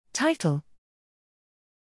Title: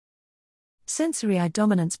 Sensory Eye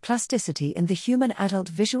Dominance Plasticity in the Human Adult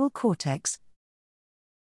Visual Cortex.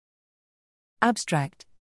 Abstract: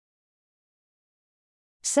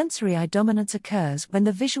 Sensory eye dominance occurs when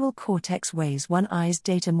the visual cortex weighs one eye's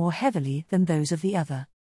data more heavily than those of the other.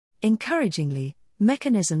 Encouragingly,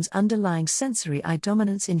 mechanisms underlying sensory eye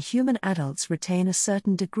dominance in human adults retain a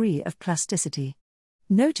certain degree of plasticity.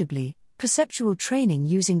 Notably, perceptual training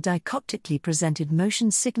using dichoptically presented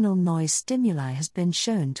motion signal noise stimuli has been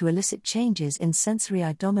shown to elicit changes in sensory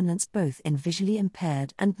eye dominance both in visually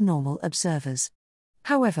impaired and normal observers.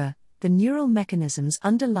 However, the neural mechanisms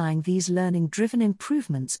underlying these learning-driven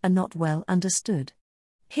improvements are not well understood.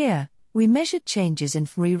 Here, we measured changes in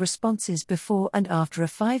fMRI responses before and after a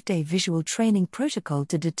 5-day visual training protocol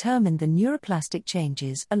to determine the neuroplastic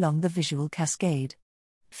changes along the visual cascade.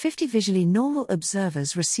 50 visually normal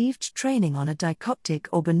observers received training on a dichoptic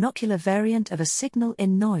or binocular variant of a signal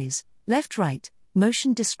in noise, left-right,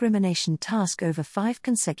 motion discrimination task over 5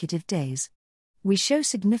 consecutive days. We show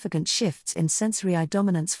significant shifts in sensory eye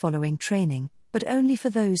dominance following training, but only for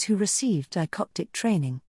those who received dichoptic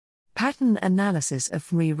training. Pattern analysis of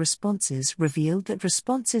fMRI responses revealed that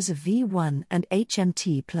responses of V1 and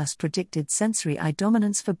HMT+ predicted sensory eye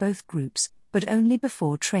dominance for both groups, but only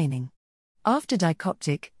before training. After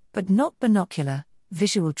dichoptic, but not binocular,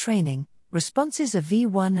 visual training, responses of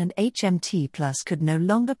V1 and HMT+ could no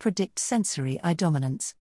longer predict sensory eye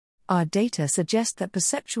dominance. Our data suggest that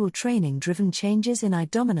perceptual training-driven changes in eye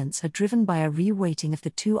dominance are driven by a reweighting of the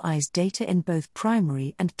two eyes' data in both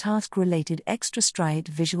primary and task-related extrastriate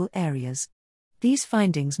visual areas. These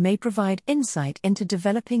findings may provide insight into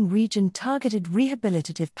developing region-targeted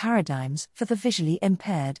rehabilitative paradigms for the visually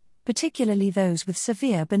impaired, particularly those with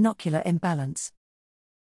severe binocular imbalance.